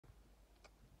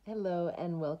Hello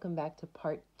and welcome back to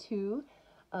part 2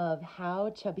 of How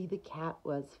Chubby the Cat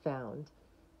Was Found.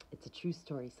 It's a true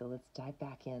story, so let's dive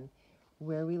back in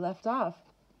where we left off.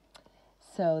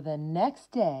 So the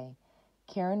next day,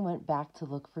 Karen went back to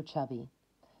look for Chubby.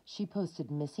 She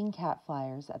posted missing cat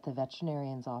flyers at the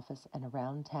veterinarian's office and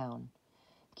around town.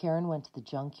 Karen went to the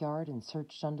junkyard and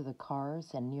searched under the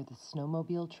cars and near the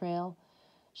snowmobile trail.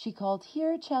 She called,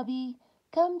 "Here, Chubby!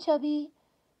 Come, Chubby!"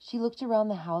 She looked around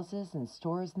the houses and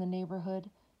stores in the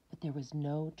neighborhood, but there was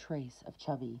no trace of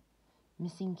Chubby.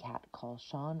 Missing cat calls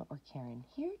Sean or Karen.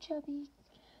 "Here, Chubby.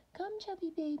 Come, Chubby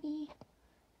baby."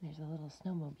 And there's a little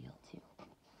snowmobile, too.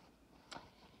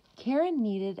 Karen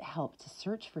needed help to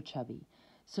search for Chubby,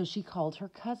 so she called her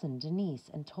cousin, Denise,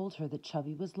 and told her that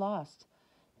Chubby was lost.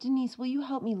 "Denise, will you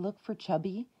help me look for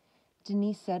Chubby?"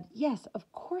 Denise said, "Yes,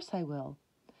 of course I will."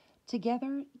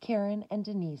 Together, Karen and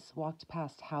Denise walked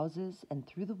past houses and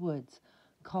through the woods,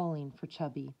 calling for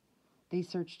Chubby. They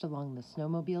searched along the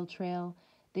snowmobile trail.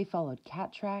 They followed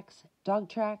cat tracks, dog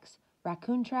tracks,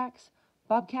 raccoon tracks,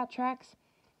 bobcat tracks,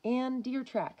 and deer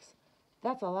tracks.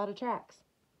 That's a lot of tracks.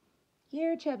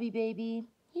 "Here, Chubby baby.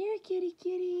 Here, kitty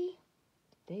kitty."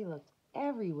 They looked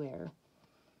everywhere.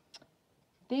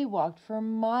 They walked for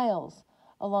miles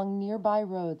along nearby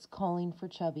roads calling for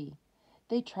Chubby.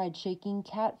 They tried shaking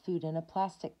cat food in a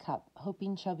plastic cup,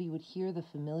 hoping Chubby would hear the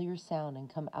familiar sound and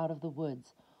come out of the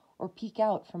woods or peek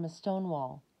out from a stone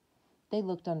wall. They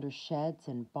looked under sheds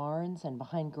and barns and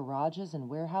behind garages and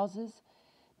warehouses.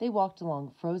 They walked along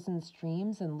frozen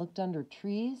streams and looked under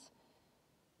trees.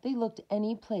 They looked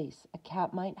any place a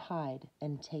cat might hide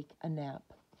and take a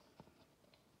nap.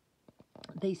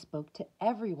 They spoke to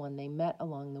everyone they met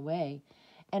along the way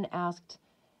and asked,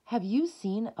 "Have you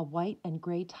seen a white and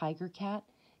gray tiger cat?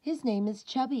 His name is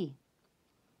Chubby."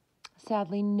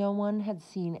 Sadly, no one had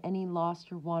seen any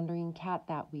lost or wandering cat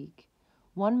that week.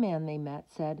 One man they met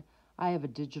said, "I have a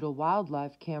digital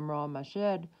wildlife camera on my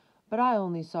shed, but I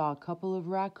only saw a couple of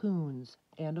raccoons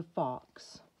and a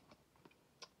fox."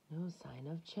 No sign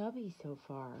of Chubby so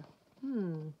far.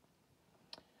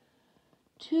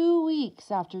 2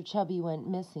 weeks after Chubby went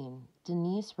missing,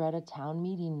 Denise read a town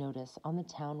meeting notice on the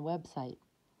town website.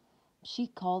 She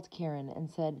called Karen and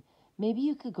said, "Maybe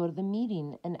you could go to the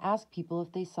meeting and ask people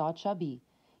if they saw Chubby.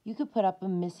 You could put up a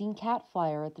missing cat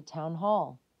flyer at the town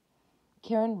hall."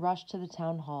 Karen rushed to the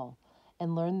town hall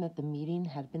and learned that the meeting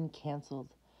had been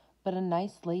canceled, but a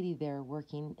nice lady there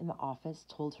working in the office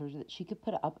told her that she could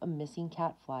put up a missing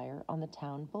cat flyer on the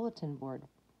town bulletin board.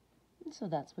 And so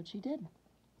that's what she did.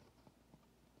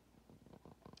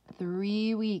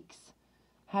 3 weeks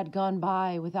had gone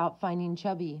by without finding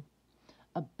Chubby.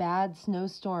 A bad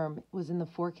snowstorm was in the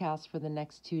forecast for the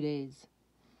next 2 days.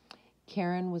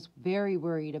 Karen was very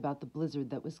worried about the blizzard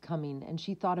that was coming, and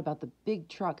she thought about the big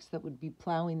trucks that would be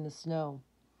plowing the snow.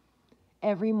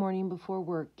 Every morning before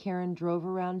work, Karen drove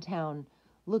around town,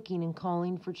 looking and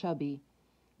calling for Chubby.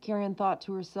 Karen thought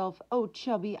to herself, "Oh,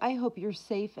 Chubby, I hope you're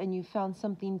safe and you found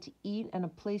something to eat and a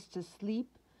place to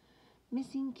sleep."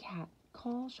 Missing cat,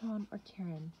 call Sean or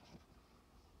Karen.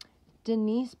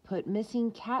 Denise put missing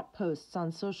cat posts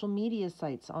on social media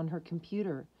sites on her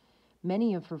computer.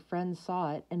 Many of her friends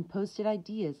saw it and posted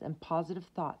ideas and positive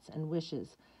thoughts and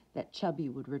wishes that Chubby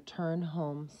would return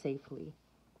home safely,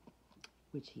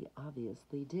 which he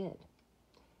obviously did.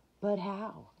 But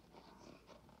how?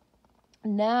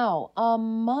 Now, a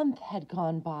month had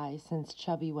gone by since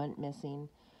Chubby went missing.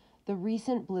 The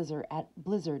recent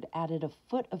blizzard added a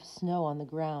foot of snow on the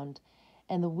ground,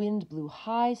 and the wind blew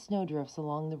high snowdrifts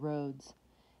along the roads.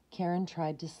 Karen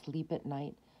tried to sleep at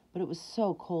night, but it was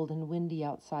so cold and windy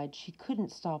outside she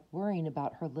couldn't stop worrying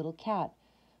about her little cat,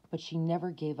 but she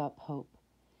never gave up hope.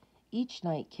 Each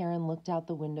night Karen looked out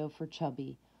the window for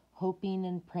Chubby, hoping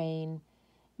and praying,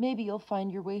 "Maybe you'll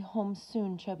find your way home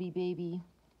soon, Chubby baby."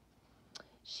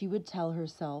 She would tell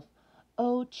herself,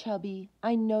 "Oh, Chubby,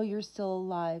 I know you're still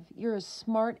alive. You're a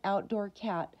smart outdoor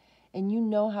cat, and you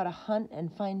know how to hunt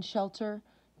and find shelter,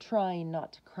 trying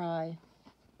not to cry."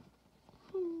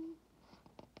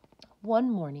 One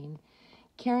morning,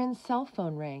 Karen's cell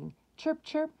phone rang. Chirp,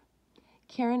 chirp.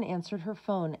 Karen answered her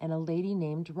phone, and a lady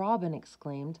named Robin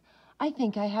exclaimed, "I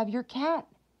think I have your cat."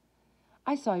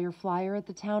 "I saw your flyer at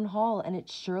the town hall, and it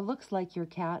sure looks like your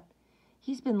cat.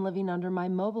 He's been living under my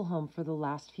mobile home for the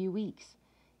last few weeks.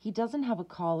 He doesn't have a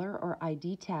collar or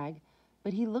ID tag,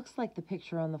 but he looks like the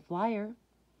picture on the flyer."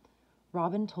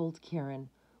 Robin told Karen,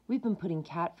 "We've been putting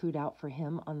cat food out for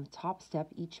him on the top step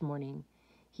each morning.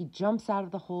 He jumps out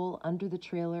of the hole under the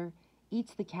trailer,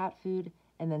 eats the cat food,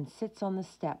 and then sits on the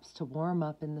steps to warm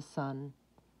up in the sun."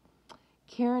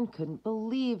 Karen couldn't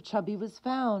believe Chubby was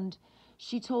found.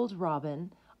 She told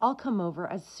Robin, I'll come over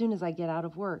as soon as I get out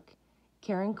of work.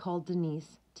 Karen called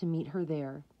Denise to meet her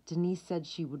there. Denise said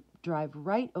she would drive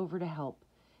right over to help.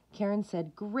 Karen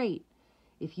said, "Great.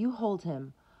 If you hold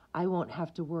him, I won't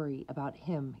have to worry about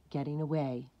him getting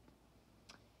away."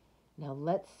 Now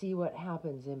let's see what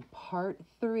happens in part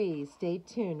 3. Stay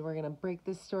tuned. We're going to break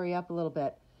this story up a little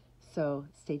bit. So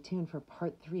stay tuned for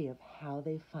part 3 of how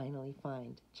they finally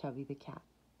find Chubby the Cat.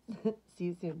 See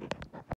you soon.